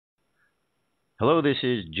Hello, this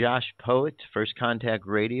is Josh Poet, First Contact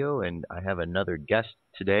Radio, and I have another guest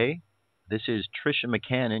today. This is Tricia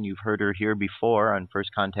McCannon. You've heard her here before on First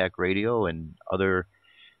Contact Radio and other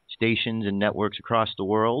stations and networks across the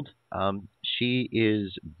world. She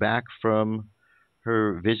is back from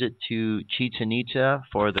her visit to Chichen Itza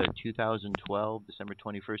for the 2012 December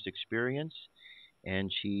 21st experience,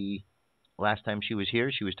 and last time she was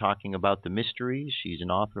here, she was talking about the mysteries. She's an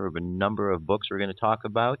author of a number of books we're going to talk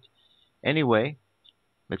about. Anyway,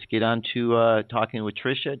 let's get on to talking with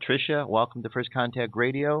Tricia. Tricia, welcome to First Contact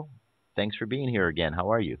Radio. Thanks for being here again.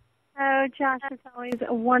 How are you? Oh, Josh, it's always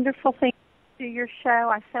a wonderful thing to do your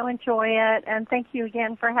show. I so enjoy it, and thank you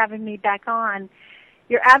again for having me back on.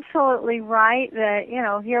 You're absolutely right that,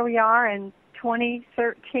 here we are in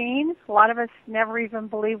 2013. A lot of us never even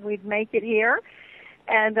believed we'd make it here.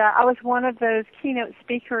 And I was one of those keynote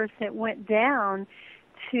speakers that went down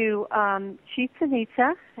to Chichen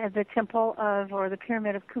Itza at the temple or the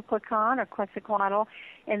pyramid of Kukulkan or Quetzalcoatl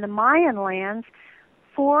in the Mayan lands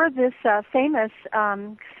for this famous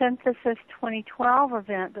Synthesis 2012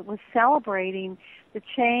 event that was celebrating the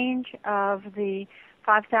change of the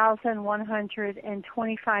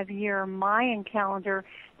 5,125-year Mayan calendar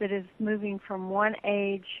that is moving from one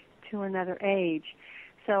age to another age.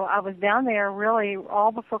 So I was down there really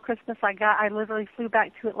all before Christmas. I literally flew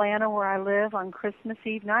back to Atlanta where I live on Christmas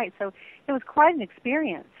Eve night. So it was quite an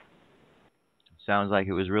experience. Sounds like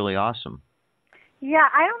it was really awesome. Yeah,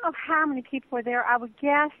 I don't know how many people were there. I would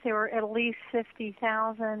guess there were at least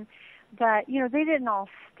 50,000. But, they didn't all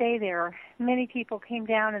stay there. Many people came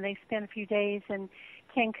down and they spent a few days in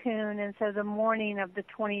Cancun. And so the morning of the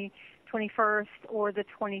 21st or the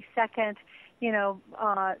 22nd,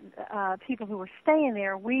 people who were staying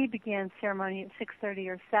there, we began ceremony at 6:30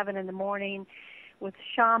 or 7 in the morning with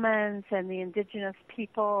shamans and the indigenous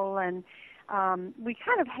people, and we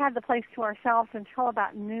kind of had the place to ourselves until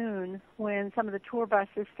about noon when some of the tour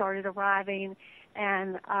buses started arriving,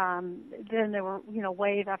 and then there were,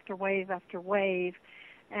 wave after wave after wave,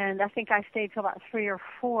 and I think I stayed till about 3 or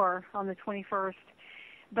 4 on the 21st.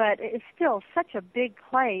 But it's still such a big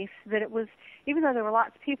place that it was, even though there were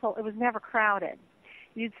lots of people, it was never crowded.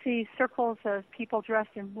 You'd see circles of people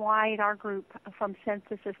dressed in white. Our group from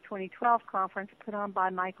Synthesis 2012 conference put on by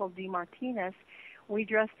Michael D. Martinez, we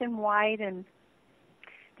dressed in white and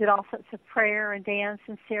did all sorts of prayer and dance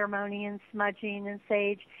and ceremony and smudging and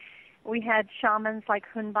sage. We had shamans like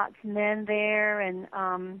Hunbat's men there and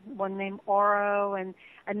one named Oro and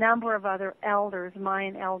a number of other elders,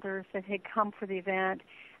 Mayan elders that had come for the event.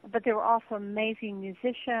 But there were also amazing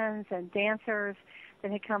musicians and dancers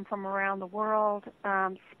that had come from around the world,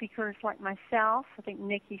 speakers like myself. I think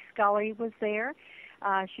Nikki Scully was there.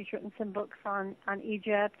 She's written some books on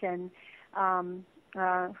Egypt, and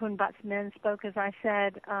Hunbat's men spoke, as I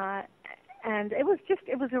said. And it was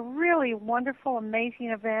a really wonderful, amazing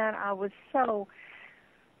event. I was so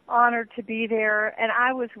honored to be there. And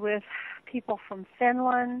I was with people from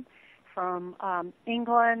Finland, from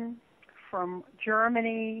England, from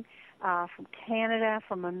Germany, from Canada,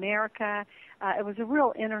 from America. It was a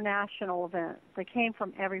real international event. They came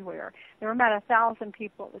from everywhere. There were about 1,000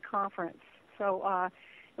 people at the conference. So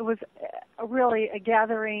it was really a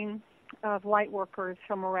gathering of light workers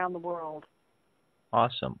from around the world.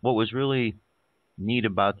 Awesome. What was really neat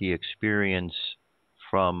about the experience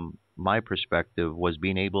from my perspective was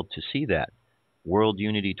being able to see that. World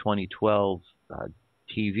Unity 2012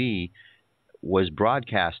 TV was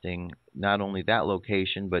broadcasting not only that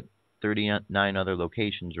location, but 39 other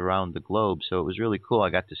locations around the globe. So it was really cool.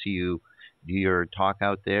 I got to see you do your talk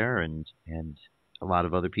out there, and a lot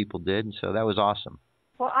of other people did. And so that was awesome.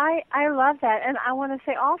 Well, I love that. And I want to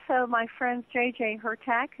say also my friend J.J.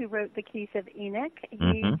 Hurtak, who wrote The Keys of Enoch,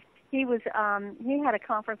 he had a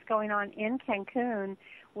conference going on in Cancun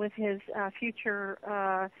with his Future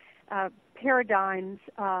Paradigms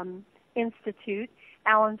Institute.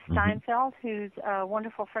 Alan Steinfeld, who's a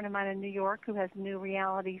wonderful friend of mine in New York who has New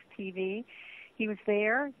Realities TV. He was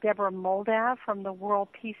there. Deborah Moldav from the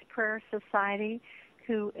World Peace Prayer Society,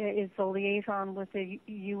 who is the liaison with the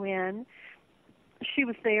UN. She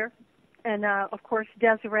was there. And, of course,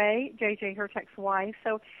 Desiree, J.J. Hurtak's wife.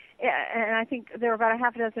 So, and I think there were about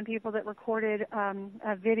 6 people that recorded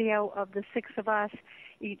a video of the 6 of us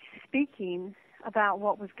each speaking about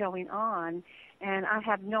what was going on. And I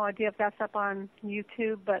have no idea if that's up on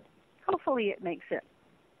YouTube, but hopefully it makes it.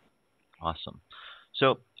 Awesome.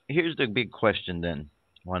 So here's the big question then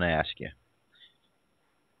I want to ask you.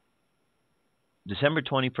 December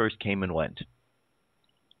 21st came and went.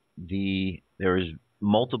 There was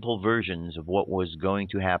multiple versions of what was going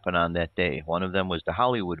to happen on that day. One of them was the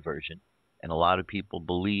Hollywood version, And a lot of people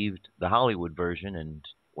believed the Hollywood version, and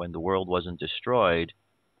when the world wasn't destroyed,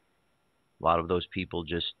 a lot of those people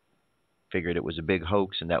just figured it was a big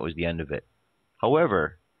hoax and that was the end of it.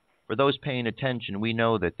 However, for those paying attention, we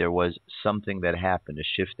know that there was something that happened, a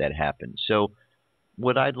shift that happened. So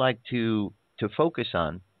what I'd like to focus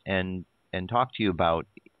on and talk to you about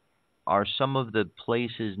are some of the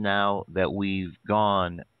places now that we've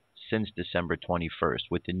gone since December 21st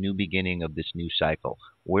with the new beginning of this new cycle.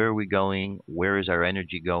 Where are we going? Where is our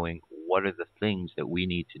energy going? What are the things that we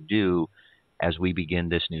need to do as we begin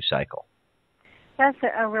this new cycle? That's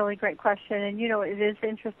a really great question. And, it is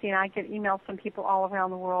interesting. I get emails from people all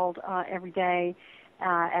around the world every day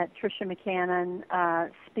at Tricia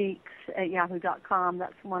McCannon speaks at yahoo.com.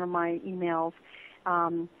 That's one of my emails.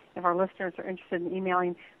 If our listeners are interested in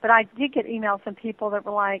emailing. But I did get emails from people that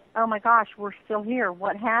were like, oh my gosh, we're still here.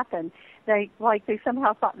 What happened? They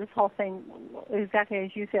somehow thought this whole thing, exactly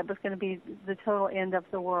as you said, was going to be the total end of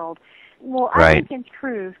the world. Well, right. I think in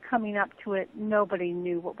truth, coming up to it, nobody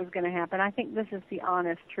knew what was going to happen. I think this is the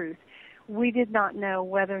honest truth. We did not know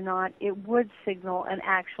whether or not it would signal an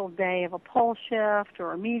actual day of a pole shift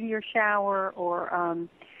or a meteor shower or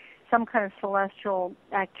some kind of celestial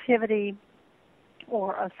activity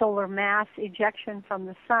or a solar mass ejection from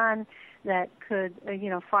the sun that could,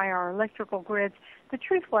 fry our electrical grids. The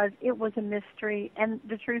truth was it was a mystery, and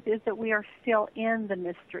the truth is that we are still in the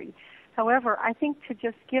mystery. However, I think to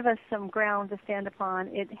just give us some ground to stand upon,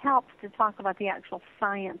 it helps to talk about the actual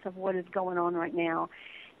science of what is going on right now.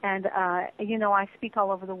 And, I speak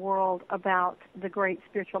all over the world about the great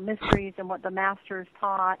spiritual mysteries and what the masters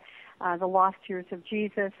taught, the lost years of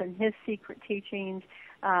Jesus and his secret teachings.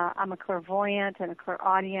 I'm a clairvoyant and a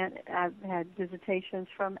clairaudient. I've had visitations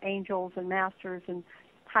from angels and masters and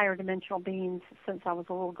higher dimensional beings since I was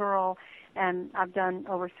a little girl, and I've done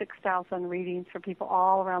over 6,000 readings for people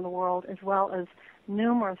all around the world, as well as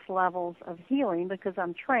numerous levels of healing because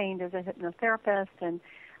I'm trained as a hypnotherapist and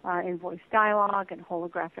in voice dialogue and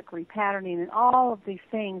holographic repatterning and all of these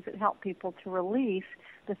things that help people to release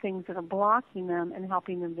the things that are blocking them and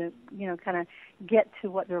helping them to, kind of get to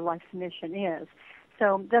what their life's mission is.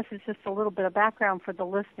 So this is just a little bit of background for the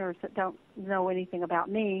listeners that don't know anything about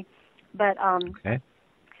me. But okay.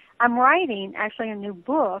 I'm writing actually a new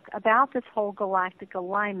book about this whole galactic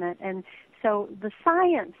alignment, and so the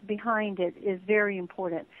science behind it is very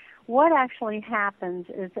important. What actually happens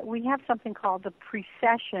is that we have something called the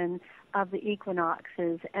precession of the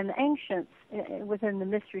equinoxes, and the ancients within the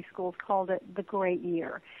mystery schools called it the great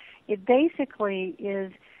year. It basically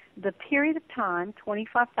is the period of time,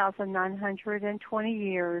 25,920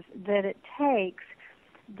 years, that it takes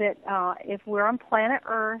that if we're on planet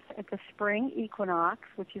Earth at the spring equinox,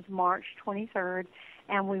 which is March 23rd,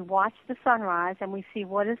 and we watch the sunrise and we see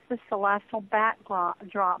what is the celestial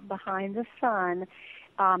backdrop behind the sun,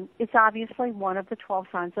 it's obviously one of the 12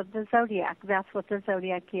 signs of the zodiac. That's what the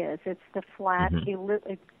zodiac is. It's the flat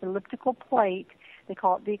elliptical plate, they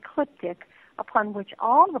call it the ecliptic, upon which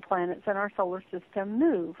all the planets in our solar system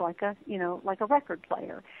move like a record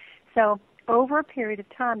player. So over a period of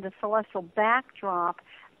time, the celestial backdrop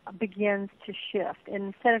begins to shift.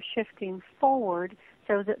 And instead of shifting forward,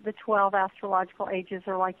 so that the 12 astrological ages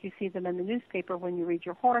are like you see them in the newspaper when you read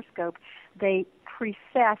your horoscope, they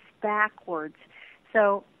precess backwards.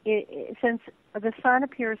 So since the sun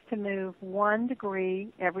appears to move 1 degree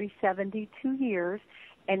every 72 years,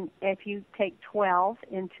 and if you take 12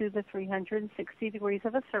 into the 360 degrees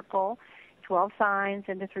of a circle, 12 signs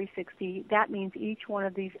into 360, that means each one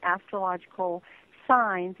of these astrological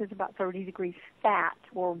signs is about 30 degrees fat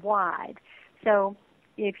or wide. So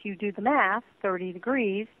if you do the math, 30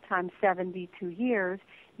 degrees times 72 years,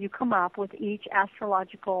 you come up with each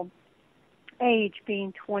astrological age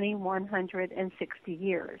being 2,160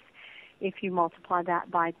 years. If you multiply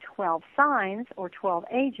that by 12 signs or 12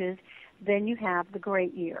 ages, then you have the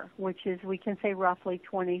great year, which is, we can say, roughly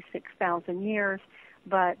 26,000 years,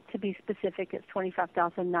 but to be specific, it's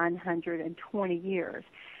 25,920 years.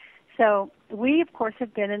 So we, of course,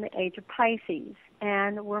 have been in the age of Pisces,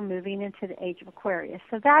 and we're moving into the age of Aquarius.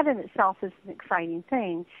 So that in itself is an exciting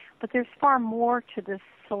thing, but there's far more to this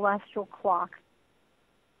celestial clock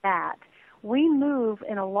that we move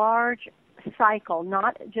in a large cycle,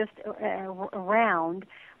 not just around,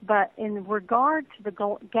 but in regard to the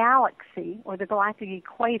galaxy or the galactic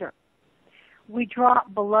equator. We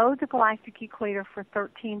drop below the galactic equator for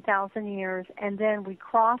 13,000 years, and then we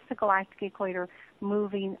cross the galactic equator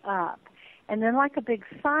moving up. And then like a big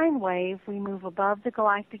sine wave, we move above the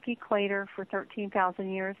galactic equator for 13,000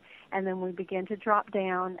 years, and then we begin to drop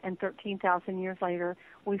down, and 13,000 years later,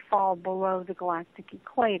 we fall below the galactic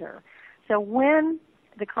equator. So when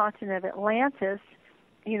the continent of Atlantis,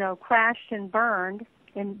 crashed and burned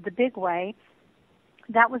in the big way,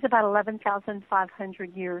 that was about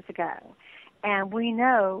 11,500 years ago. And we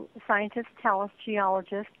know, scientists tell us,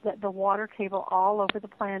 geologists, that the water table all over the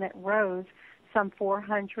planet rose some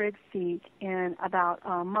 400 feet in about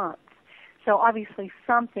a month. So obviously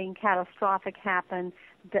something catastrophic happened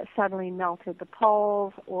that suddenly melted the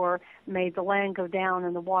poles or made the land go down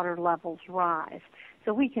and the water levels rise.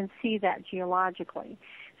 So we can see that geologically.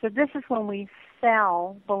 So this is when we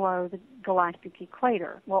fell below the galactic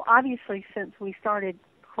equator. Well, obviously, since we started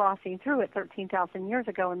crossing through it 13,000 years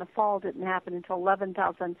ago, and the fall didn't happen until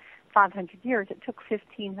 11,500 years, it took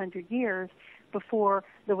 1,500 years before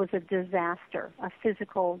there was a disaster, a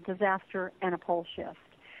physical disaster and a pole shift.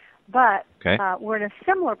 But we're in a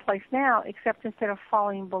similar place now, except instead of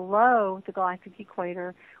falling below the galactic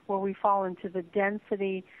equator, where we fall into the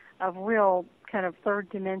density of real kind of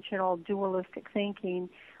third-dimensional dualistic thinking,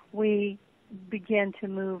 we begin to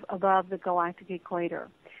move above the galactic equator.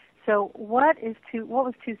 So what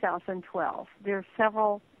was 2012? There are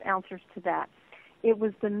several answers to that. It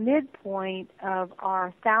was the midpoint of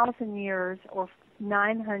our 1,000 years or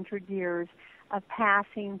 900 years of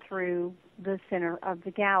passing through the center of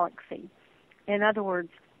the galaxy. In other words,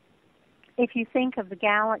 if you think of the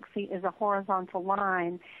galaxy as a horizontal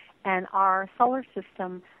line and our solar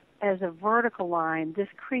system as a vertical line, this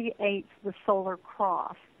creates the solar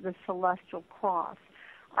cross, the celestial cross.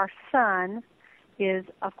 Our sun is,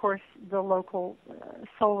 of course, the local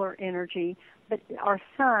solar energy, but our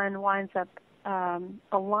sun winds up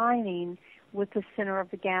aligning with the center of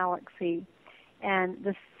the galaxy. And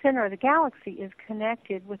the center of the galaxy is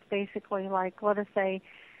connected with basically, like, let us say,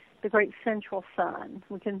 the great central sun.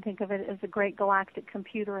 We can think of it as a great galactic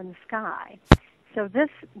computer in the sky. So this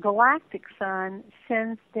galactic sun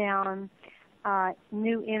sends down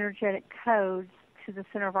new energetic codes to the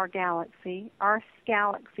center of our galaxy. Our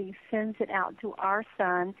galaxy sends it out to our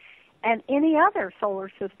sun and any other solar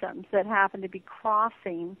systems that happen to be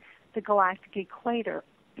crossing the galactic equator.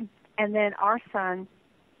 And then our sun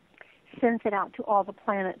sends it out to all the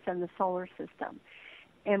planets in the solar system.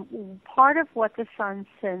 And part of what the sun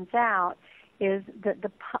sends out is that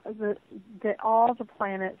that all the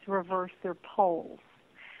planets reverse their poles.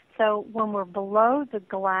 So when we're below the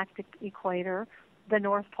galactic equator, the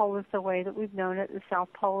North Pole is the way that we've known it, the South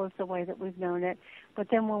Pole is the way that we've known it. But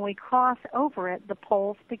then when we cross over it, the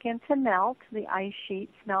poles begin to melt, the ice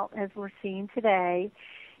sheets melt as we're seeing today,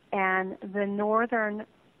 and the northern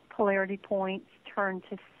polarity points turn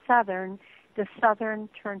to southern, the southern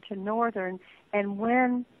turn to northern, and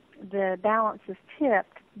when the balance is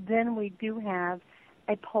tipped, then we do have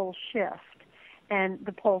a pole shift, and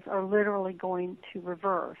the poles are literally going to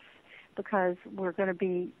reverse because we're going to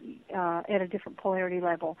be at a different polarity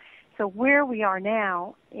level. So where we are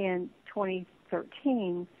now in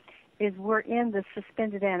 2013 is we're in the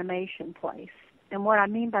suspended animation place. And what I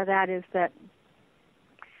mean by that is that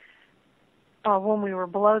when we were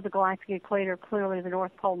below the galactic equator, clearly the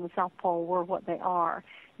North Pole and the South Pole were what they are.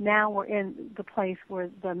 Now we're in the place where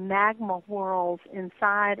the magma whirls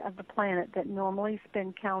inside of the planet that normally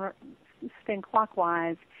spin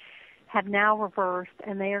clockwise have now reversed,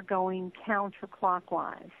 and they are going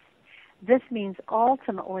counterclockwise. This means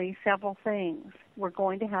ultimately several things. We're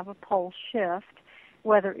going to have a pole shift,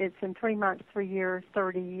 whether it's in 3 months, 3 years,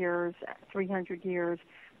 30 years, 300 years.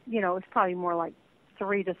 It's probably more like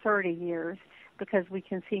 3 to 30 years because we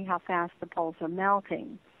can see how fast the poles are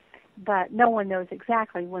melting. But no one knows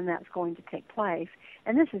exactly when that's going to take place.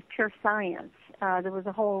 And this is pure science. There was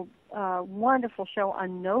a whole wonderful show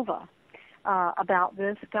on Nova about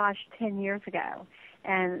this, 10 years ago.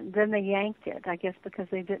 And then they yanked it, I guess, because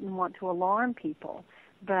they didn't want to alarm people.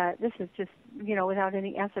 But this is just, without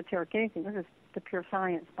any esoteric anything, this is the pure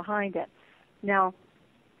science behind it. Now,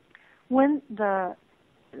 when the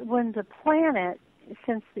planet,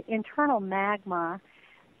 since the internal magma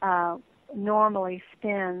normally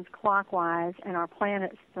spins clockwise and our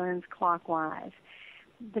planet spins clockwise,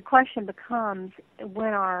 the question becomes,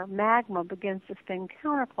 when our magma begins to spin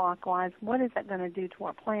counterclockwise, what is that going to do to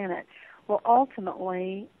our planet? Well,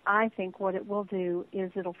 ultimately, I think what it will do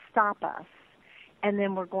is it'll stop us, and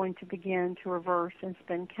then we're going to begin to reverse and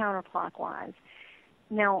spin counterclockwise.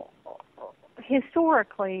 Now,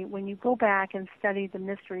 historically, when you go back and study the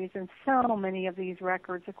mysteries, and so many of these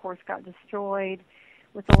records, of course, got destroyed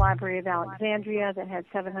with the Library of Alexandria that had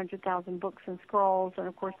 700,000 books and scrolls, and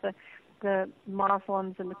of course the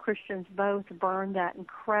Muslims and the Christians both burned that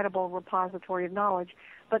incredible repository of knowledge.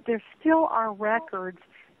 But there still are records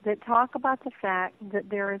that talk about the fact that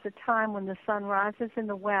there is a time when the sun rises in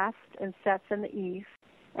the west and sets in the east,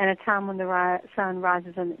 and a time when the sun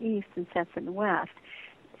rises in the east and sets in the west.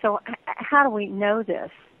 So how do we know this?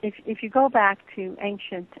 If you go back to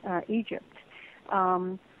ancient Egypt,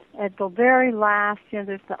 at the very last,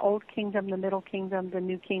 there's the Old Kingdom, the Middle Kingdom, the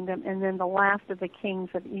New Kingdom, and then the last of the kings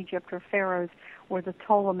of Egypt, or pharaohs, were the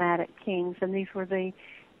Ptolemaic kings, and these were the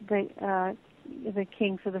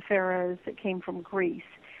kings of the pharaohs that came from Greece.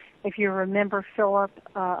 If you remember Philip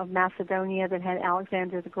of Macedonia that had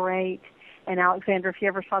Alexander the Great, and Alexander, if you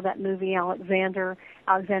ever saw that movie, Alexander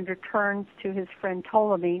turns to his friend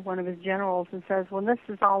Ptolemy, one of his generals, and says, when this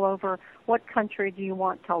is all over, what country do you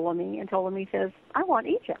want, Ptolemy? And Ptolemy says, I want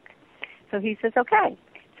Egypt. So he says, okay.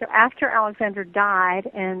 So after Alexander died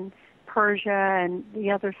and Persia and the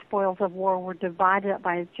other spoils of war were divided up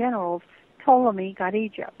by his generals, Ptolemy got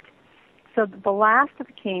Egypt. So the last of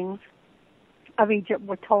the kings of Egypt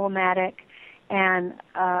were Ptolemaic, and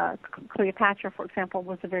Cleopatra, for example,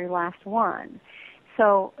 was the very last one.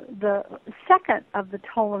 So the second of the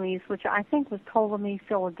Ptolemies, which I think was Ptolemy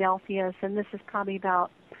Philadelphus, and this is probably about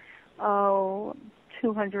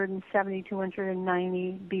 270,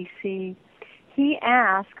 290 BC, he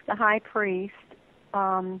asked the high priest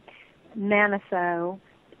Manetho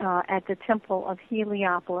at the temple of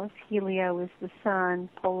Heliopolis. Helio is the sun,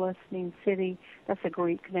 polis means city. That's a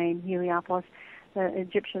Greek name, Heliopolis. The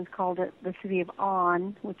Egyptians called it the city of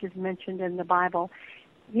On, which is mentioned in the Bible.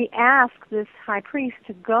 He asked this high priest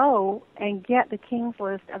to go and get the king's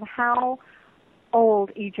list of how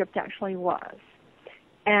old Egypt actually was.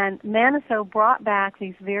 And Manetho brought back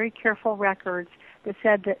these very careful records that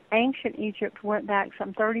said that ancient Egypt went back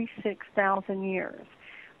some 36,000 years.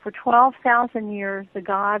 For 12,000 years, the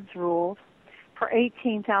gods ruled. For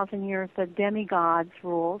 18,000 years, the demigods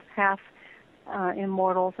ruled, half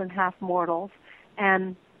immortals and half mortals.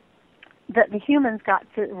 And that the humans got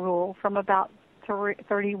to rule from about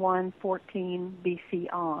 3114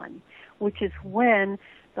 BC on, which is when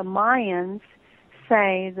the Mayans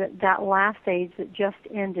say that last age that just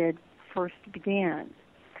ended first began.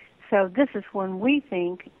 So this is when we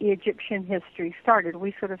think Egyptian history started.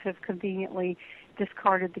 We sort of have conveniently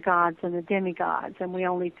discarded the gods and the demigods, and we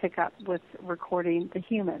only pick up with recording the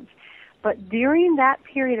humans. But during that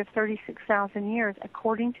period of 36,000 years,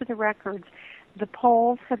 according to the records, the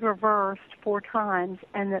poles had reversed 4 times,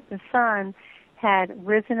 and that the sun had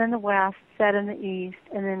risen in the west, set in the east,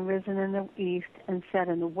 and then risen in the east and set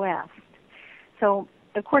in the west. So,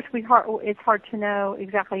 of course, it's hard to know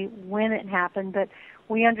exactly when it happened, but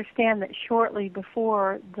we understand that shortly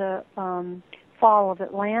before the fall of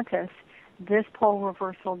Atlantis, this pole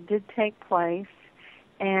reversal did take place,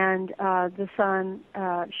 and the sun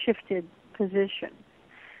shifted position.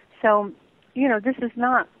 So, this is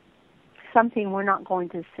not something we're not going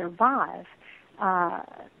to survive.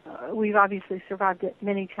 We've obviously survived it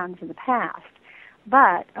many times in the past,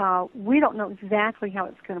 but we don't know exactly how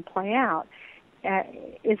it's going to play out.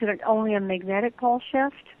 Is it only a magnetic pole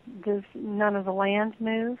shift? Does none of the land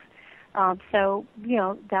move? So,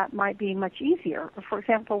 that might be much easier. For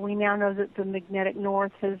example, we now know that the magnetic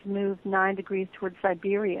north has moved 9 degrees towards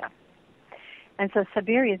Siberia. And so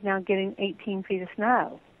Siberia is now getting 18 feet of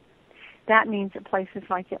snow. That means that places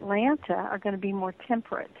like Atlanta are going to be more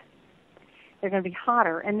temperate. They're going to be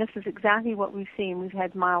hotter, and this is exactly what we've seen. We've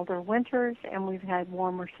had milder winters, and we've had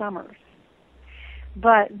warmer summers.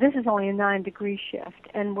 But this is only a 9-degree shift,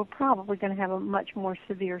 and we're probably going to have a much more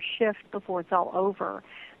severe shift before it's all over.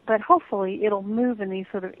 But hopefully it'll move in these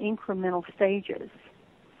sort of incremental stages,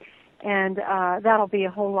 and that'll be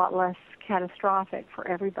a whole lot less catastrophic for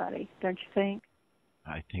everybody, don't you think?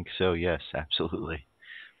 I think so, yes, absolutely.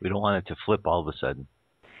 We don't want it to flip all of a sudden.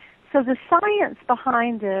 So the science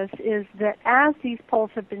behind this is that as these poles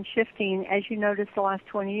have been shifting, as you notice the last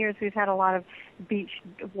 20 years, we've had a lot of beach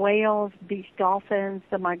whales, beach dolphins,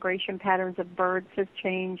 the migration patterns of birds have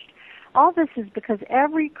changed. All this is because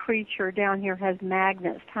every creature down here has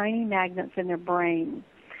magnets, tiny magnets in their brain.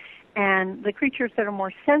 And the creatures that are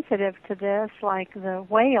more sensitive to this, like the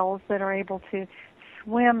whales that are able to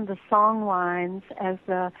swim the song lines, as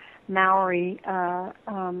the Maori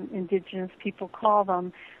indigenous people call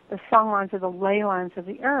them, the song lines or the ley lines of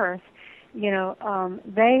the earth,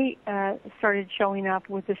 they started showing up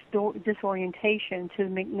with this disorientation to the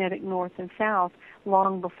magnetic north and south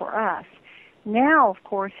long before us. Now, of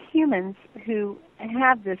course, humans who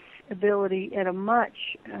have this ability at a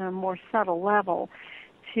much more subtle level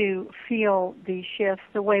to feel these shifts,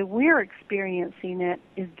 the way we're experiencing it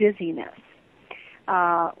is dizziness,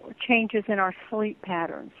 changes in our sleep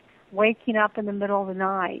patterns, waking up in the middle of the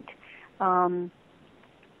night,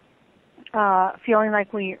 feeling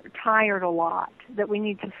like we're tired a lot, that we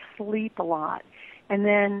need to sleep a lot, and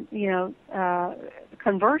then,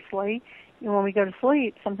 conversely, when we go to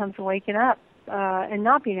sleep, sometimes we're waking up and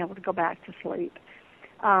not being able to go back to sleep.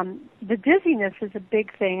 The dizziness is a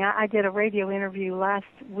big thing. I did a radio interview last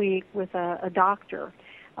week with a doctor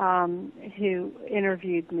who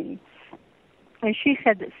interviewed me. And she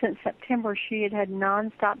said that since September she had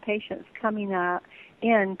nonstop patients coming up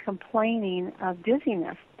in complaining of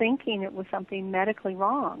dizziness, thinking it was something medically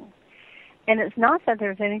wrong. And it's not that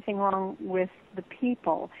there's anything wrong with the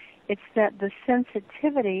people. It's that the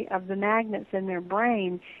sensitivity of the magnets in their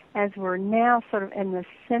brain, as we're now sort of in the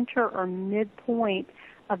center or midpoint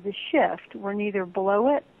of the shift, we're neither below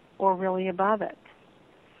it or really above it.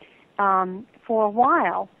 For a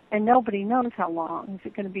while, and nobody knows how long. Is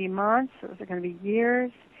it going to be months or is it going to be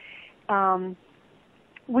years?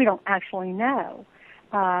 We don't actually know.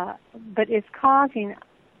 But it's causing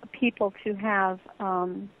people to have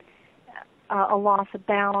a loss of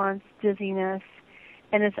balance, dizziness,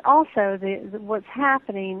 and it's also what's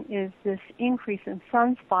happening is this increase in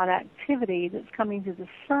sunspot activity that's coming to the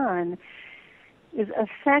sun is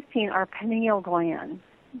affecting our pineal gland.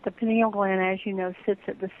 The pineal gland, as you know, sits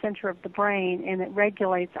at the center of the brain, and it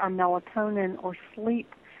regulates our melatonin or sleep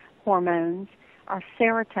hormones, our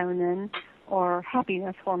serotonin or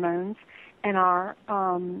happiness hormones, and our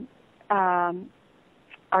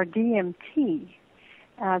DMT.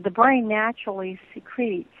 The brain naturally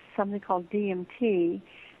secretes something called DMT,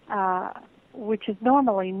 which is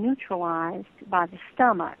normally neutralized by the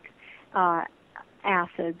stomach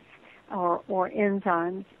acids or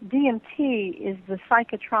enzymes. DMT is the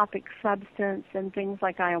psychotropic substance in things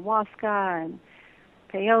like ayahuasca and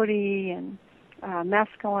peyote and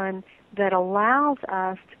mescaline that allows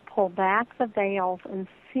us to pull back the veils and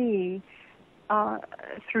see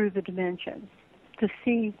through the dimensions, to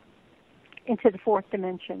see into the fourth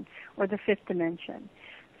dimension or the fifth dimension.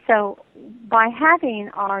 So by having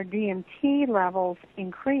our DMT levels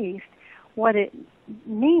increased, what it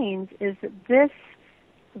means is that this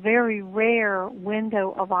very rare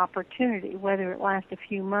window of opportunity, whether it lasts a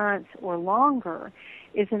few months or longer,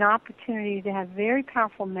 is an opportunity to have very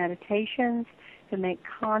powerful meditations, to make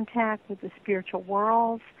contact with the spiritual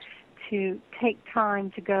worlds, to take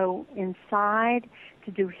time to go inside,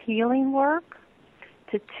 to do healing work,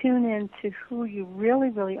 to tune into who you really,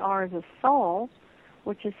 really are as a soul,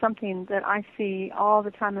 which is something that I see all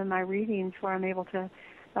the time in my readings where I'm able to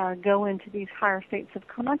go into these higher states of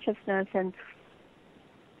consciousness and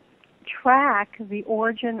track the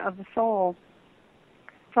origin of the soul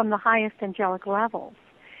from the highest angelic levels,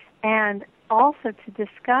 and also to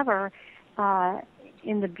discover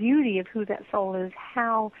in the beauty of who that soul is,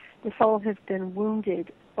 how the soul has been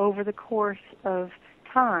wounded over the course of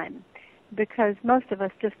time. Because most of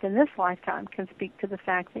us just in this lifetime can speak to the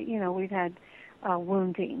fact that, we've had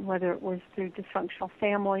wounding, whether it was through dysfunctional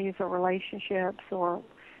families or relationships or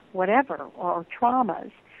whatever, or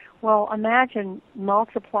traumas. Well, imagine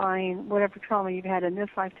multiplying whatever trauma you've had in this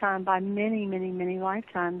lifetime by many, many, many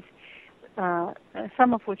lifetimes,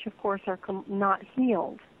 some of which, of course, are not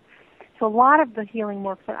healed. So a lot of the healing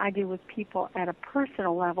work that I do with people at a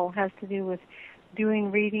personal level has to do with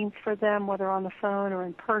doing readings for them, whether on the phone or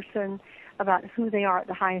in person, about who they are at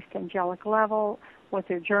the highest angelic level, what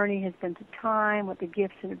their journey has been to time, what the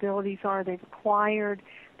gifts and abilities are they've acquired,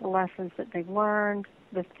 the lessons that they've learned,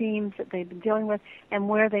 the themes that they've been dealing with, and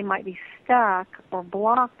where they might be stuck or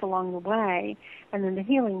blocked along the way. And then the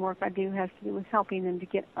healing work I do has to do with helping them to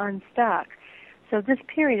get unstuck. So this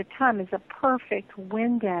period of time is a perfect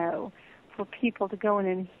window for people to go in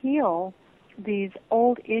and heal these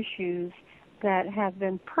old issues that have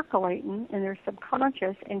been percolating in their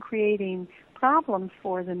subconscious and creating problems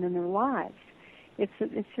for them in their lives. It's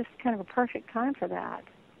just kind of a perfect time for that.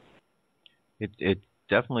 It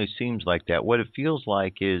definitely seems like that. What it feels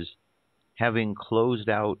like is having closed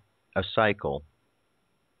out a cycle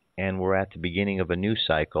and we're at the beginning of a new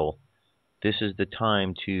cycle, this is the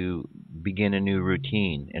time to begin a new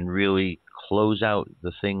routine and really close out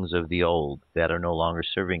the things of the old that are no longer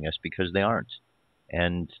serving us because they aren't,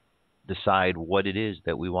 and decide what it is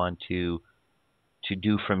that we want to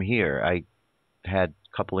do from here. I had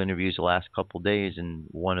a couple interviews the last couple of days, and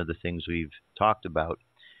one of the things we've talked about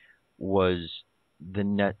was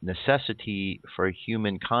the necessity for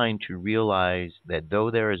humankind to realize that though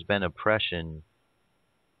there has been oppression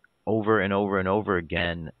over and over and over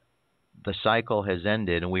again, the cycle has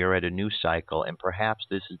ended and we are at a new cycle, and perhaps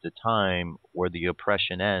this is the time where the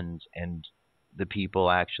oppression ends and the people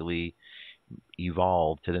actually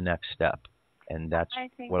evolve to the next step. And that's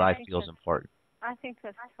what I feel is important. I think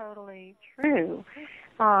that's totally true.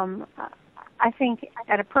 I think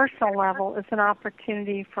at a personal level, it's an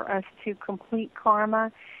opportunity for us to complete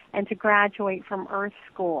karma and to graduate from Earth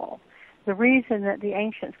School. The reason that the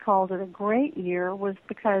ancients called it a great year was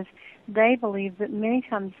because they believed that many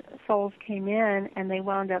times souls came in and they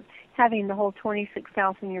wound up having the whole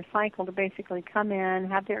 26,000-year cycle to basically come in,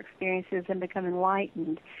 have their experiences, and become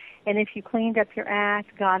enlightened. And if you cleaned up your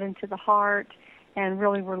act, got into the heart, and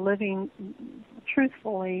really were living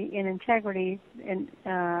truthfully in integrity and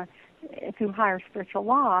through higher spiritual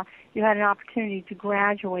law, you had an opportunity to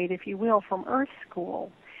graduate, if you will, from Earth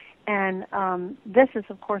School. And this is,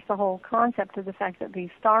 of course, the whole concept of the fact that these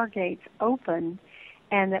stargates open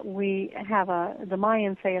and that we have the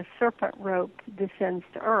Mayans say a serpent rope descends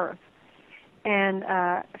to Earth. And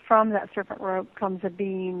from that serpent rope comes a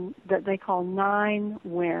being that they call Nine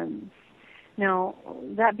Winds. Now,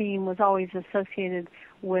 that being was always associated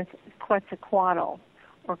with Quetzalcoatl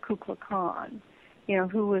or Kukulkan. You know,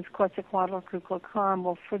 who was Quetzalcoatl or Kukulkan?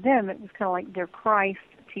 Well, for them, it was kind of like their Christ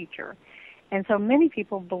teacher. And so many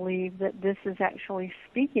people believe that this is actually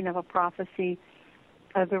speaking of a prophecy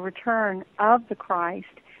of the return of the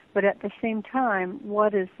Christ, but at the same time,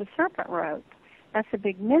 what is the serpent rope? That's a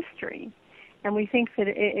big mystery. And we think that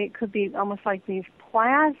it could be almost like these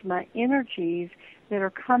plasma energies that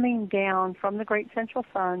are coming down from the great central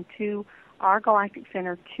sun to our galactic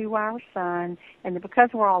center, to our sun, and that because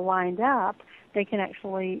we're all lined up, they can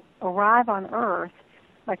actually arrive on Earth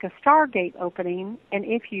like a stargate opening, and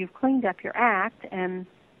if you've cleaned up your act and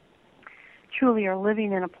truly are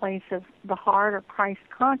living in a place of the heart or Christ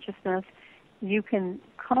consciousness, you can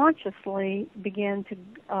consciously begin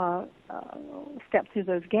to step through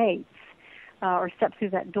those gates or step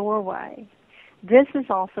through that doorway. This is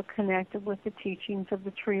also connected with the teachings of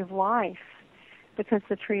the Tree of Life, because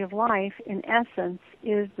the Tree of Life, in essence,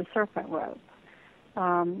 is the serpent rope.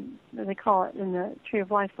 They call it in the Tree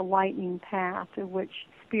of Life the lightning path, through which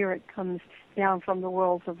spirit comes down from the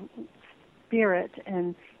worlds of spirit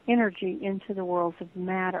and energy into the worlds of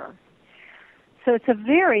matter. So it's a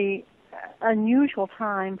very unusual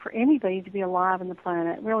time for anybody to be alive on the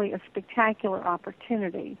planet, really a spectacular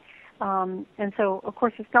opportunity. And so, of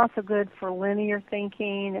course, it's not so good for linear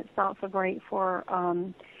thinking. It's not so great for,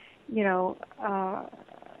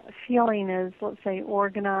 feeling as, let's say,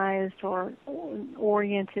 organized or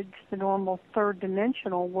oriented to the normal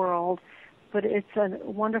third-dimensional world, but it's a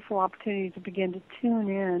wonderful opportunity to begin to tune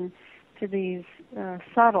in to these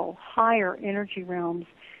subtle, higher energy realms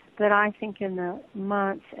that I think in the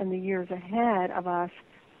months and the years ahead of us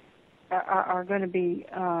are going to be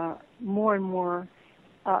more and more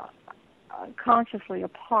consciously a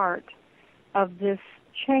part of this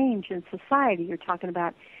change in society you're talking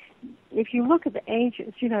about. If you look at the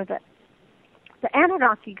ages, you know that the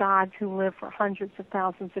Anunnaki gods who live for hundreds of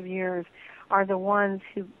thousands of years are the ones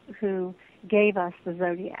who gave us the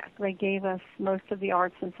zodiac. They gave us most of the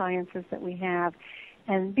arts and sciences that we have.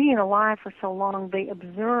 And being alive for so long, they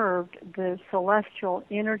observed the celestial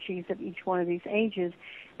energies of each one of these ages,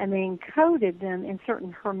 and they encoded them in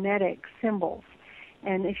certain hermetic symbols.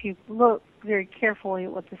 And if you look very carefully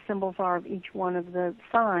at what the symbols are of each one of the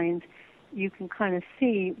signs, you can kind of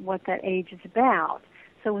see what that age is about.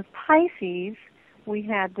 So with Pisces, we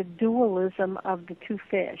had the dualism of the two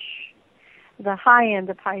fish. The high end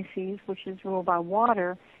of Pisces, which is ruled by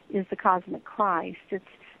water, is the cosmic Christ. It's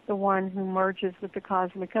the one who merges with the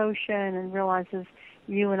cosmic ocean and realizes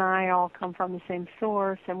you and I all come from the same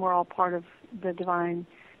source, and we're all part of the divine,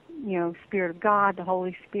 Spirit of God, the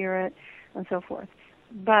Holy Spirit, and so forth.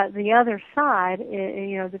 But the other side,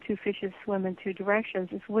 the two fishes swim in two directions,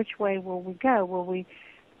 is which way will we go?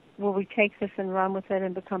 Will we take this and run with it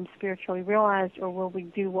and become spiritually realized, or will we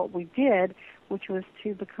do what we did, which was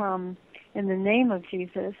to become, in the name of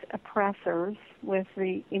Jesus, oppressors with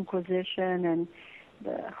the Inquisition and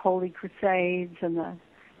the Holy Crusades and the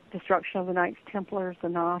destruction of the Knights Templars, the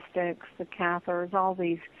Gnostics, the Cathars, all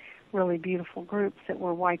these really beautiful groups that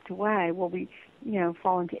were wiped away? Will we,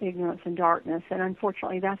 fall into ignorance and darkness? And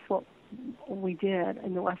unfortunately, that's what we did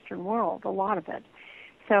in the Western world, a lot of it.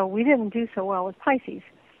 So we didn't do so well with Pisces.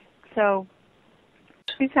 So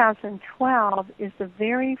 2012 is the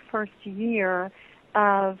very first year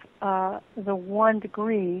of the 1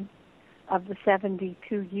 degree of the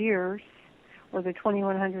 72 years, or the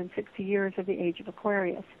 2160 years of the age of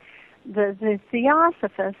Aquarius. The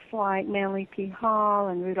Theosophists like Manly P. Hall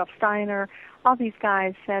and Rudolf Steiner, all these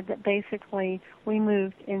guys said that basically we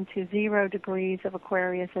moved into 0 degrees of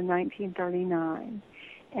Aquarius in 1939.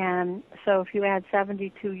 And so if you add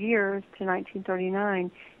 72 years to 1939,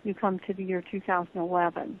 you come to the year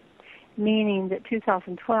 2011, meaning that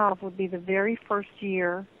 2012 would be the very first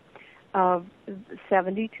year of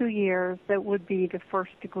 72 years that would be the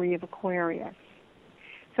 1st degree of Aquarius.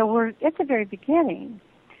 So it's the very beginning.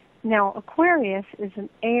 Now, Aquarius is an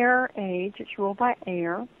air age. It's ruled by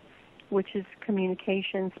air, which is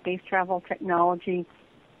communication, space travel, technology,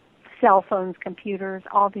 cell phones, computers,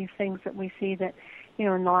 all these things that we see that,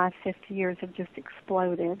 in the last 50 years have just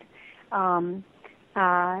exploded.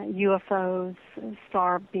 UFOs,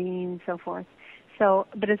 star beams, so forth. So,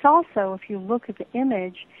 but it's also, if you look at the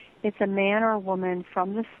image, it's a man or a woman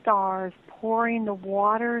from the stars pouring the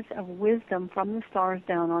waters of wisdom from the stars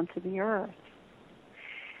down onto the earth.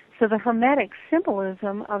 So the Hermetic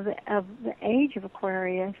symbolism of the age of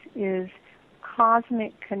Aquarius is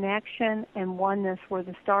cosmic connection and oneness, where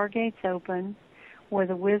the stargates open, where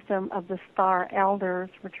the wisdom of the star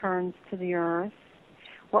elders returns to the earth,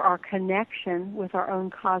 where our connection with our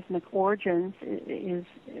own cosmic origins is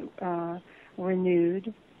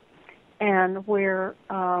renewed, and where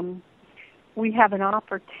we have an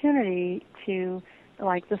opportunity to,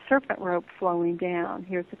 like the serpent rope flowing down,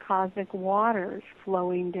 here's the cosmic waters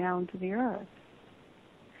flowing down to the earth.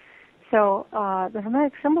 So the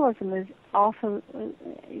Hermetic symbolism is also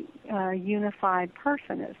a unified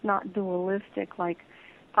person. It's not dualistic like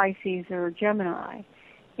Pisces or Gemini.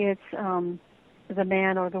 It's the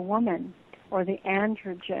man or the woman or the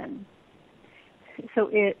androgen. So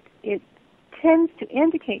it tends to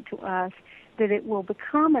indicate to us that it will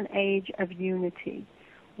become an age of unity,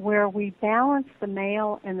 where we balance the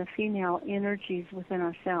male and the female energies within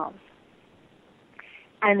ourselves.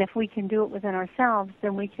 And if we can do it within ourselves,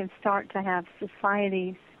 then we can start to have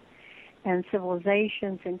societies and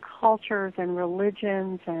civilizations and cultures and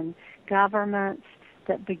religions and governments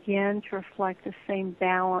that begin to reflect the same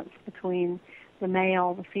balance between the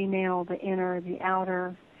male, the female, the inner, the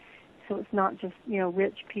outer. So it's not just,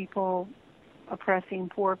 rich people oppressing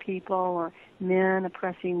poor people, or men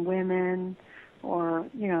oppressing women, or,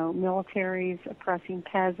 militaries oppressing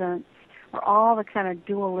peasants, or all the kind of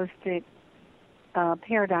dualistic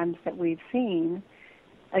paradigms that we've seen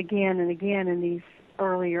again and again in these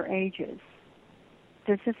earlier ages.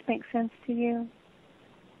 Does this make sense to you?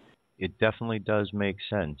 It definitely does make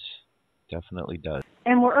sense. Definitely does.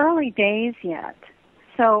 And we're early days yet.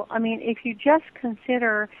 So, if you just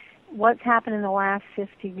consider what's happened in the last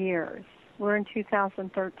 50 years, we're in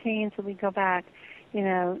 2013, so we go back,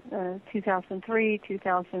 2003,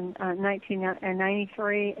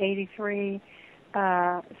 1993, 83,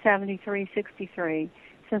 73, 63.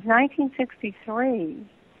 Since 1963,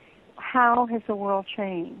 how has the world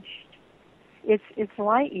changed? It's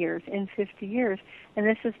light years in 50 years, and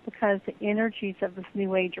this is because the energies of this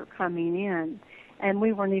new age are coming in, and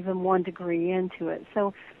we weren't even 1 degree into it.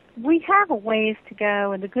 So we have a ways to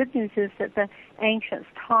go, and the good news is that the ancients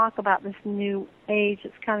talk about this new age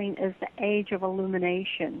that's coming as the age of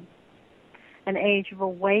illumination, an age of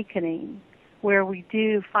awakening, where we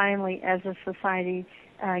do finally, as a society,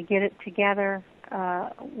 get it together,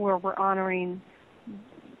 where we're honoring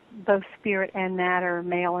both spirit and matter,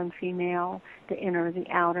 male and female, the inner, the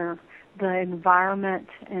outer, the environment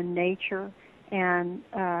and nature, and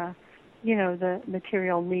the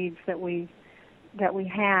material needs that we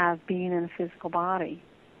have being in a physical body.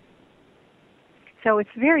 So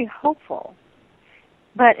it's very hopeful,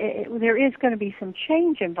 but there is going to be some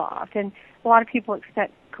change involved, and a lot of people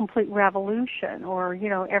expect complete revolution, or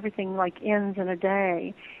everything like ends in a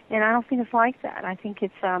day, and I don't think it's like that. I think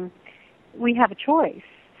it's we have a choice.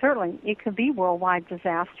 Certainly, it could be worldwide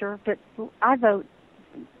disaster, but I vote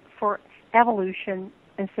for evolution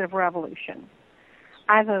instead of revolution.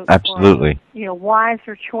 I vote absolutely for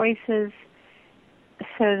wiser choices,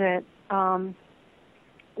 so that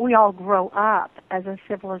we all grow up as a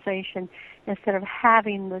civilization instead of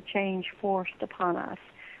having the change forced upon us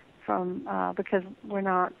from because we're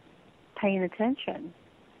not paying attention.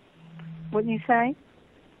 Wouldn't you say?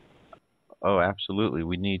 Oh, absolutely.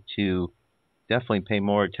 We need to definitely pay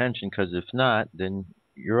more attention, because if not, then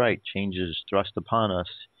you're right, change is thrust upon us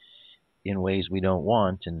in ways we don't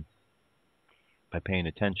want, and by paying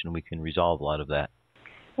attention we can resolve a lot of that.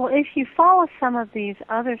 Well, if you follow some of these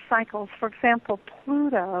other cycles, for example,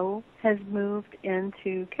 Pluto has moved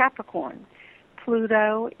into Capricorn.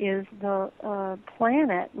 Pluto is the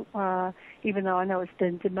planet, even though I know it's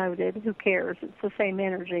been demoted, who cares? It's the same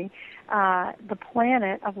energy. The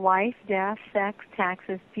planet of life, death, sex,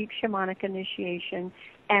 taxes, deep shamanic initiation,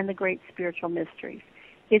 and the great spiritual mysteries.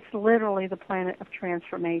 It's literally the planet of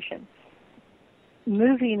transformation.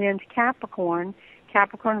 Moving into Capricorn,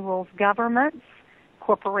 Capricorn rules governments,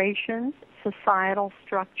 corporations, societal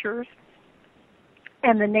structures,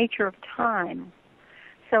 and the nature of time.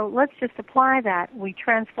 So let's just apply that. We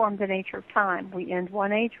transform the nature of time. We end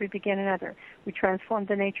one age, we begin another. We transform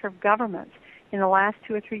the nature of governments. in the last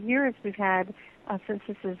 2 or 3 years, we've had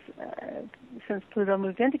since Pluto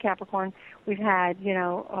moved into Capricorn, we've had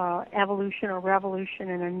evolution or revolution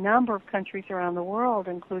in a number of countries around the world,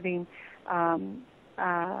 including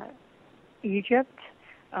Egypt,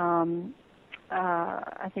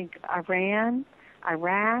 I think Iran,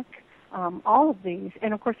 Iraq, all of these,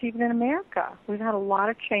 and of course even in America, we've had a lot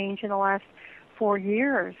of change in the last 4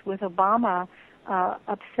 years with Obama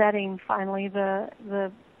upsetting finally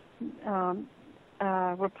the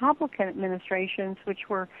Republican administrations, which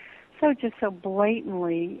were so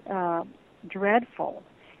blatantly dreadful.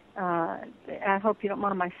 I hope you don't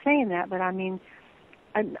mind my saying that, but I mean,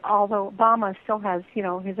 and although Obama still has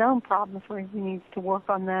his own problems where he needs to work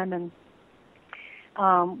on them, and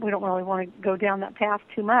we don't really want to go down that path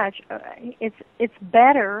too much. It's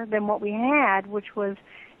better than what we had, which was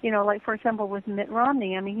like for example with Mitt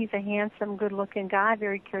Romney. I mean, he's a handsome, good-looking guy,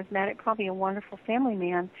 very charismatic, probably a wonderful family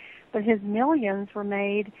man, but his millions were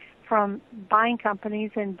made from buying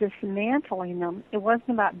companies and dismantling them. It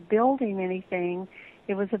wasn't about building anything.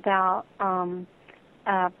 It was about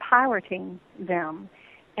pirating them.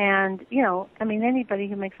 And, I mean, anybody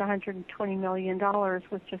who makes $120 million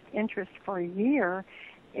with just interest for a year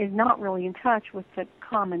is not really in touch with the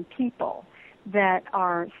common people that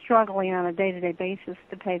are struggling on a day-to-day basis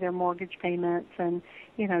to pay their mortgage payments and,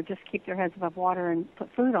 just keep their heads above water and put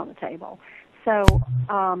food on the table. So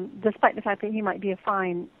despite the fact that he might be a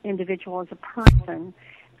fine individual as a person,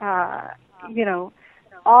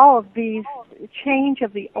 all of these change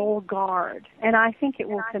of the old guard, and I think it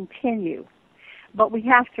will continue, but we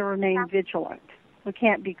have to remain vigilant. We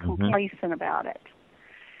can't be complacent about it.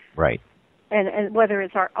 Right. And whether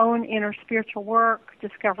it's our own inner spiritual work,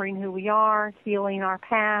 discovering who we are, healing our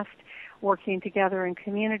past, working together in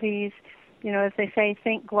communities, as they say,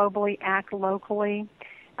 think globally, act locally.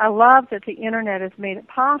 I love that the Internet has made it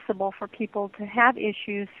possible for people to have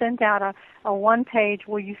issues, send out a one-page,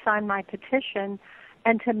 will you sign my petition,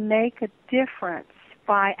 and to make a difference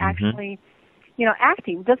by actually,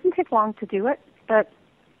 acting. It doesn't take long to do it,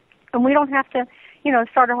 and we don't have to,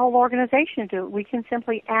 start a whole organization to do it. We can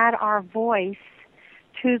simply add our voice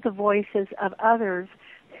to the voices of others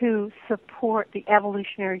who support the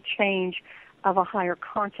evolutionary change of a higher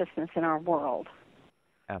consciousness in our world.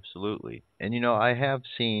 Absolutely. And, I have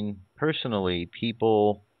seen personally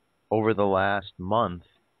people over the last month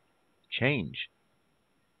change.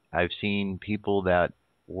 I've seen people that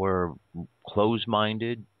were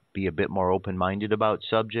closed-minded be a bit more open-minded about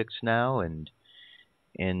subjects now and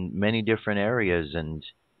in many different areas. And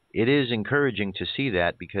it is encouraging to see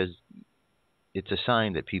that because it's a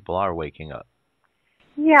sign that people are waking up.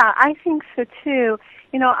 Yeah, I think so too.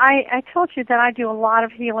 I told you that I do a lot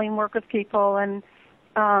of healing work with people, and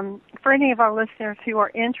for any of our listeners who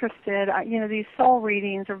are interested, these soul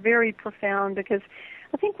readings are very profound because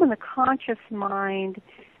I think when the conscious mind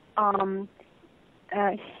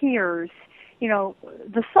hears,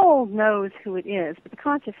 the soul knows who it is, but the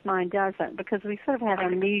conscious mind doesn't because we sort of have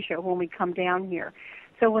amnesia when we come down here.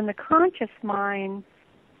 So when the conscious mind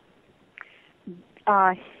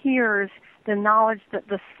hears the knowledge that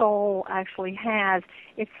the soul actually has,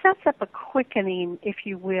 it sets up a quickening, if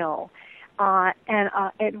you will. And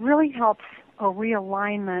it really helps a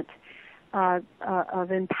realignment of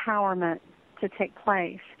empowerment to take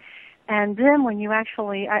place. And then when you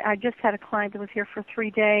actually, I just had a client that was here for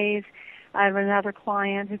 3 days. I have another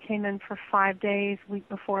client who came in for 5 days, week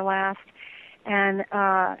before last. And,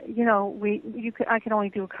 I can only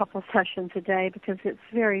do a couple of sessions a day because it's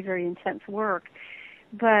very, very intense work.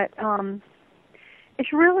 But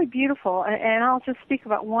it's really beautiful, and I'll just speak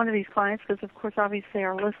about one of these clients because, of course, obviously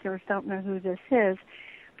our listeners don't know who this is.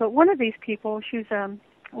 But one of these people, she's a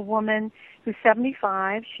woman who's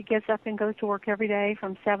 75. She gets up and goes to work every day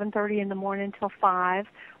from 7:30 in the morning until 5,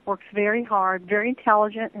 works very hard, very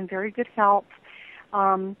intelligent, and very good health.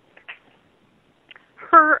 On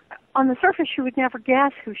the surface, you would never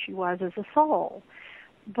guess who she was as a soul.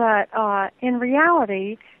 But in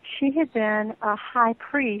reality, she had been a high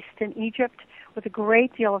priest in Egypt with a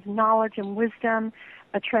great deal of knowledge and wisdom,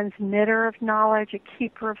 a transmitter of knowledge, a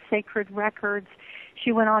keeper of sacred records.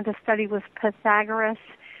 She went on to study with Pythagoras,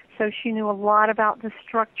 so she knew a lot about the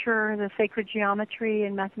structure, the sacred geometry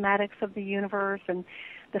and mathematics of the universe and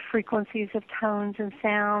the frequencies of tones and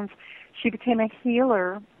sounds. She became a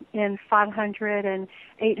healer in 500 and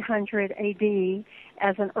 800 AD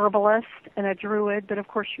as an herbalist and a druid, but of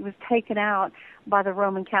course she was taken out by the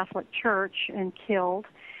Roman Catholic Church and killed.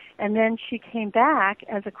 And then she came back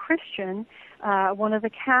as a Christian, one of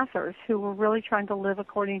the Cathars who were really trying to live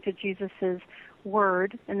according to Jesus's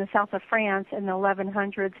word in the south of France in the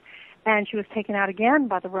 1100s, and she was taken out again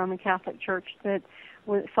by the Roman Catholic Church that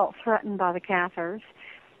felt threatened by the Cathars.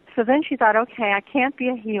 So then she thought, okay, I can't be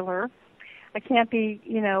a healer. I can't be,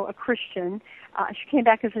 a Christian. She came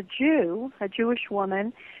back as a Jew, a Jewish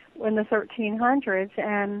woman in the 1300s,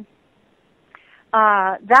 and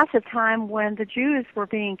that's a time when the Jews were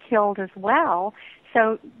being killed as well,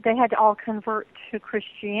 so they had to all convert to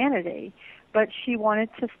Christianity. But she wanted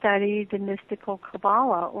to study the mystical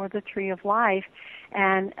Kabbalah, or the Tree of Life,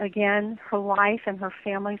 and again, her life and her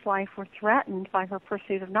family's life were threatened by her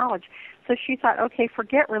pursuit of knowledge. So she thought, okay,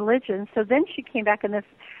 forget religion. So then she came back in the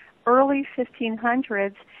early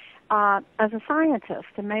 1500s as a scientist,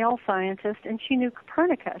 a male scientist, and she knew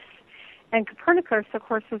Copernicus. And Copernicus, of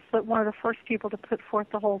course, was one of the first people to put forth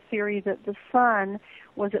the whole theory that the sun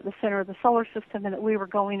was at the center of the solar system and that we were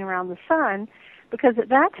going around the sun, because at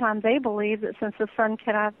that time they believed that since the sun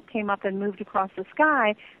came up and moved across the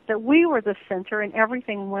sky, that we were the center and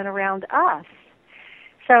everything went around us.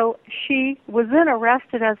 So she was then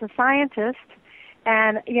arrested as a scientist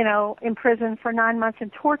and, imprisoned for 9 months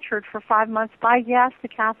and tortured for 5 months by, yes, the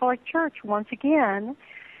Catholic Church once again.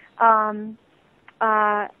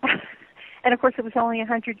 And, of course, it was only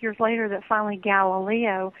 100 years later that finally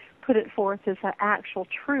Galileo put it forth as an actual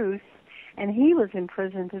truth, and he was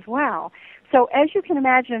imprisoned as well. So as you can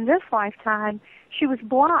imagine, in this lifetime, she was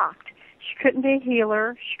blocked. She couldn't be a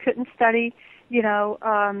healer. She couldn't study,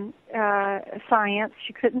 science.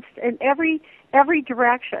 She couldn't, in every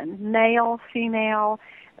direction, male, female,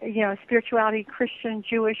 spirituality, Christian,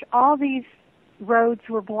 Jewish, all these roads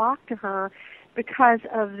were blocked to her because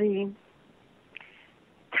of the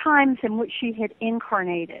times in which she had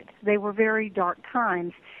incarnated. They were very dark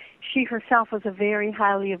times. She herself was a very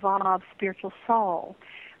highly evolved spiritual soul.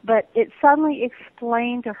 But it suddenly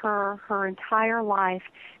explained to her her entire life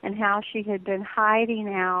and how she had been hiding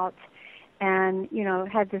out and,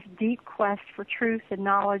 had this deep quest for truth and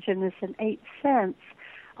knowledge and this innate sense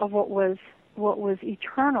of what was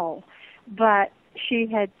eternal. But she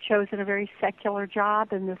had chosen a very secular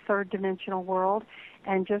job in the third dimensional world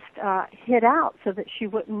and just hid out so that she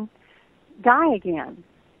wouldn't die again.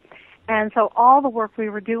 And so all the work we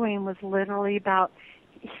were doing was literally about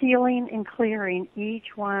healing and clearing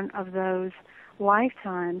each one of those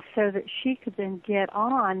lifetimes so that she could then get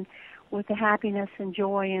on with the happiness and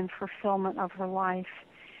joy and fulfillment of her life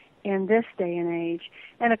in this day and age.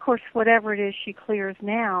 And, of course, whatever it is she clears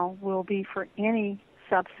now will be for any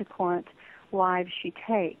subsequent lives she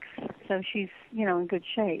takes. So she's, in good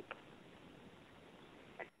shape.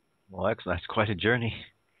 Well, that's quite a journey.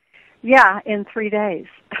 Yeah, in 3 days.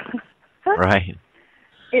 Right.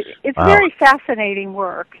 It's very fascinating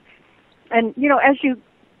work. And, as you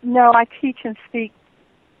know, I teach and speak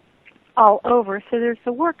all over. So there's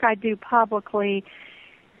the work I do publicly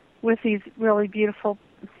with these really beautiful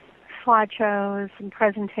slideshows and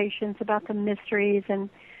presentations about the mysteries. And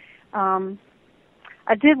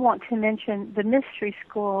I did want to mention the mystery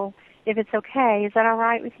school, if it's okay. Is that all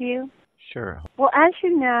right with you? Sure. Well, as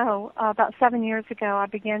you know, about 7 years ago, I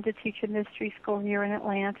began to teach a mystery school here in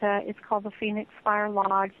Atlanta. It's called the Phoenix Fire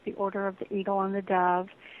Lodge, the Order of the Eagle and the Dove.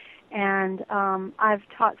 And I've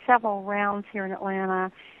taught several rounds here in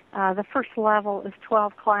Atlanta. The first level is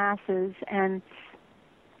 12 classes, and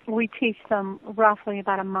we teach them roughly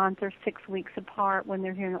about a month or 6 weeks apart when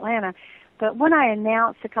they're here in Atlanta. But when I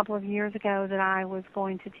announced a couple of years ago that I was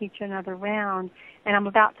going to teach another round, and I'm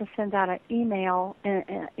about to send out an email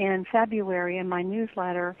in February in my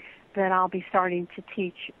newsletter that I'll be starting to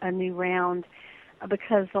teach a new round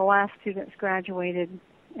because the last students graduated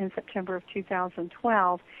in September of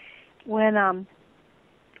 2012. When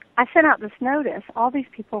I sent out this notice, all these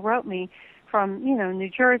people wrote me from, New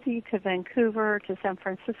Jersey to Vancouver to San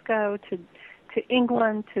Francisco to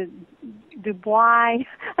England, to Dubai.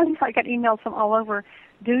 I got emails from all over.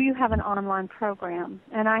 Do you have an online program?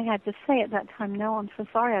 And I had to say at that time, no, I'm so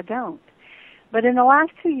sorry, I don't. But in the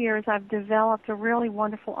last 2 years, I've developed a really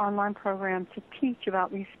wonderful online program to teach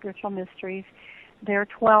about these spiritual mysteries. There are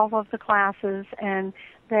 12 of the classes, and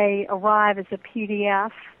they arrive as a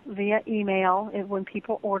PDF via email when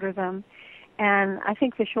people order them. And I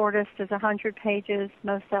think the shortest is 100 pages.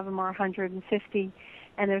 Most of them are 150.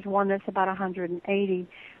 And there's one that's about 180.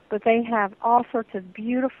 But they have all sorts of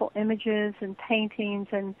beautiful images and paintings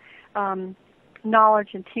and knowledge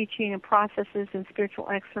and teaching and processes and spiritual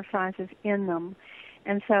exercises in them.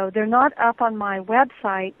 And so they're not up on my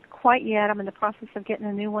website quite yet. I'm in the process of getting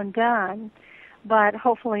a new one done, but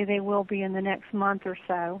hopefully they will be in the next month or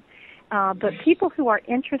so. But people who are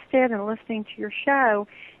interested in listening to your show,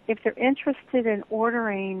 if they're interested in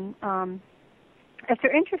ordering if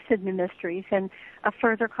they're interested in the mysteries and a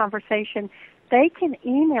further conversation, they can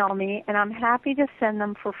email me, and I'm happy to send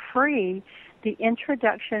them for free the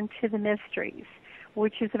Introduction to the Mysteries,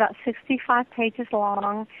 which is about 65 pages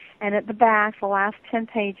long, and at the back, the last 10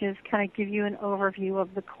 pages kind of give you an overview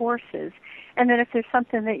of the courses. And then if there's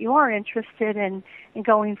something that you are interested in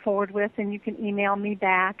going forward with, then you can email me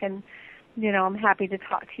back, and, I'm happy to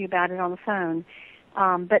talk to you about it on the phone.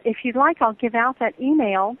 But if you'd like, I'll give out that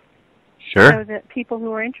email so that people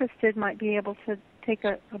who are interested might be able to take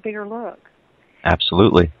a bigger look.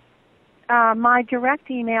 Absolutely. My direct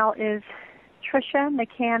email is Tricia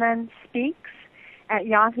McCannon Speaks at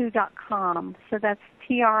yahoo.com. So that's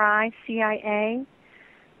Tricia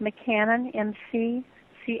McCannon,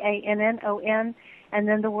 McCannon, and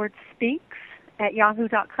then the word speaks at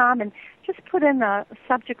yahoo.com. And just put in the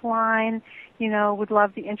subject line, would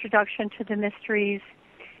love the Introduction to the Mysteries.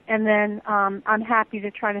 And then I'm happy to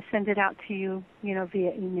try to send it out to you,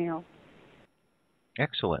 via email.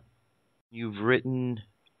 Excellent. You've written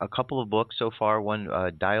a couple of books so far, one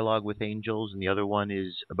Dialogue with Angels, and the other one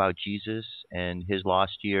is about Jesus and his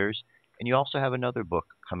lost years. And you also have another book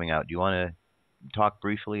coming out. Do you want to talk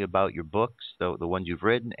briefly about your books, the ones you've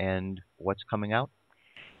written, and what's coming out?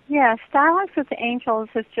 Yes, Dialogues with the Angels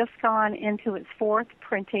has just gone into its 4th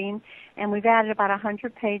printing, and we've added about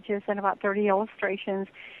 100 pages and about 30 illustrations.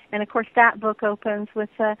 And, of course, that book opens with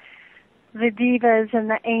the divas and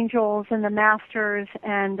the angels and the masters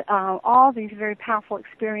and all these very powerful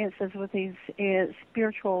experiences with these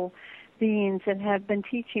spiritual beings that have been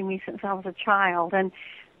teaching me since I was a child. And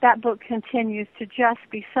that book continues to just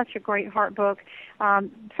be such a great heart book.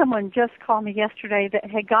 Someone just called me yesterday that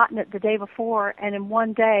had gotten it the day before, and in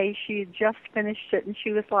one day she had just finished it, and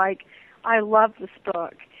she was like, I love this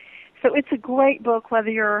book. So it's a great book whether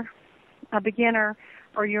you're a beginner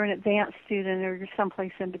or you're an advanced student or you're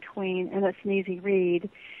someplace in between, and it's an easy read.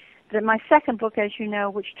 But my second book, as you know,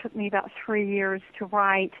 which took me about 3 years to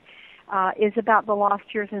write, is about the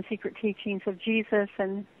lost years and secret teachings of Jesus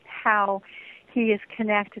and how he is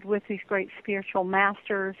connected with these great spiritual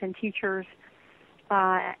masters and teachers.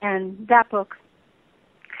 And that book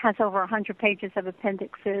has over 100 pages of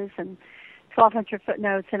appendixes and 1,200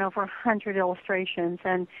 footnotes and over 100 illustrations.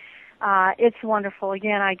 And it's wonderful.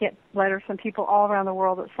 Again, I get letters from people all around the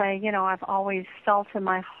world that say, I've always felt in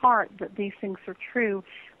my heart that these things are true,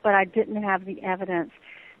 but I didn't have the evidence.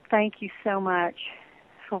 Thank you so much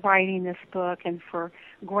for writing this book and for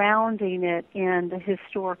grounding it in the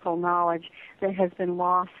historical knowledge that has been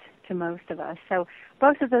lost to most of us. So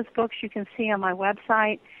both of those books you can see on my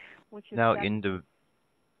website, which is now in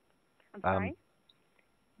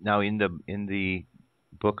the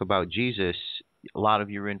book about Jesus, a lot of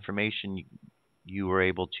your information you were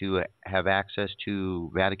able to have access to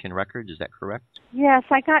Vatican records. Is that correct? Yes,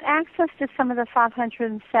 I got access to some of the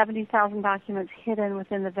 570,000 documents hidden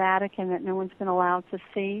within the Vatican that no one's been allowed to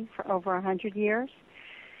see for over 100 years.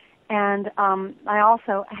 And I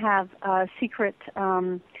also have secret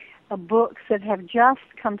books that have just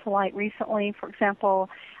come to light recently. For example,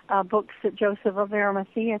 books that Joseph of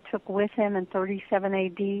Arimathea took with him in 37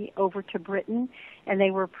 A.D. over to Britain, and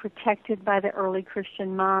they were protected by the early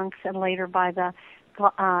Christian monks and later by the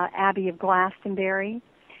Abbey of Glastonbury.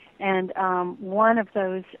 And one of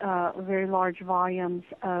those very large volumes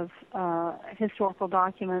of historical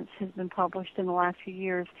documents has been published in the last few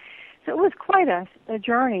years. So it was quite a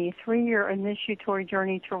journey, a 3-year initiatory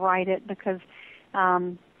journey to write it, because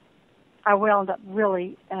I wound up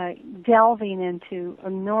really delving into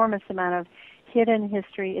enormous amount of hidden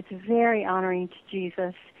history. It's very honoring to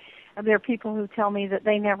Jesus. There are people who tell me that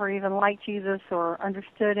they never even liked Jesus or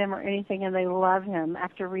understood him or anything, and they love him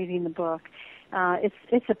after reading the book.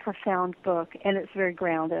 It's a profound book, and it's very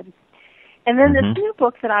grounded. And then this new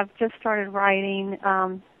book that I've just started writing, I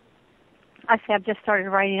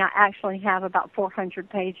actually have about 400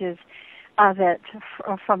 pages of it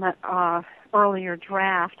from an earlier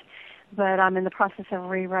draft, but I'm in the process of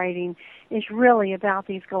rewriting. It's really about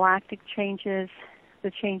these galactic changes,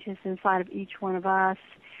 the changes inside of each one of us,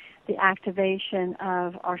 the activation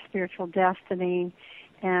of our spiritual destiny,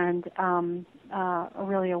 and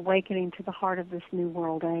really awakening to the heart of this new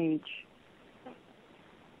world age.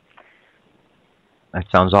 That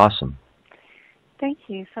sounds awesome. Thank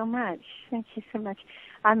you so much. Thank you so much.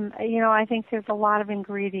 I think there's a lot of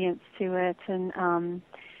ingredients to it, and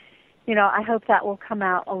I hope that will come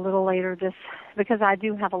out a little later because I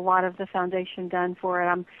do have a lot of the foundation done for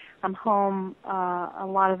it. I'm home a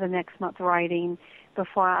lot of the next month writing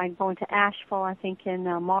before I go into Asheville, I think in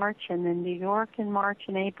March, and then New York in March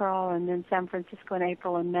and April, and then San Francisco in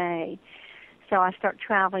April and May. so I start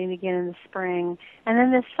traveling again in the spring. And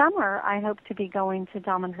then this summer, I hope to be going to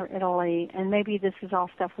Dominher, Italy, and maybe this is all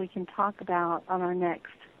stuff we can talk about on our next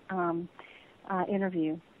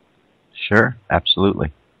interview. Sure,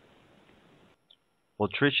 absolutely. Well,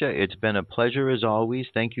 Tricia, it's been a pleasure as always.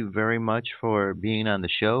 Thank you very much for being on the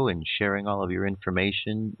show and sharing all of your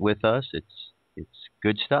information with us. It's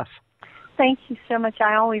good stuff. Thank you so much.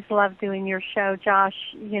 I always love doing your show, Josh.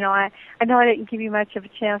 You know, I know I didn't give you much of a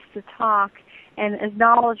chance to talk, and as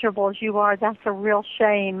knowledgeable as you are, that's a real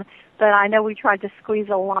shame. But I know we tried to squeeze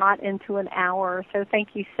a lot into an hour, so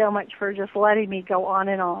thank you so much for just letting me go on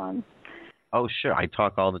and on. Oh, sure. I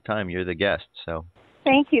talk all the time. You're the guest, so.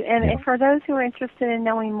 Thank you. And for those who are interested in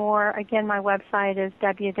knowing more, again, my website is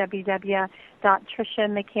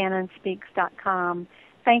www.triciamccannonspeaks.com.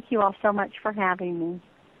 Thank you all so much for having me.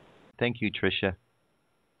 Thank you, Tricia.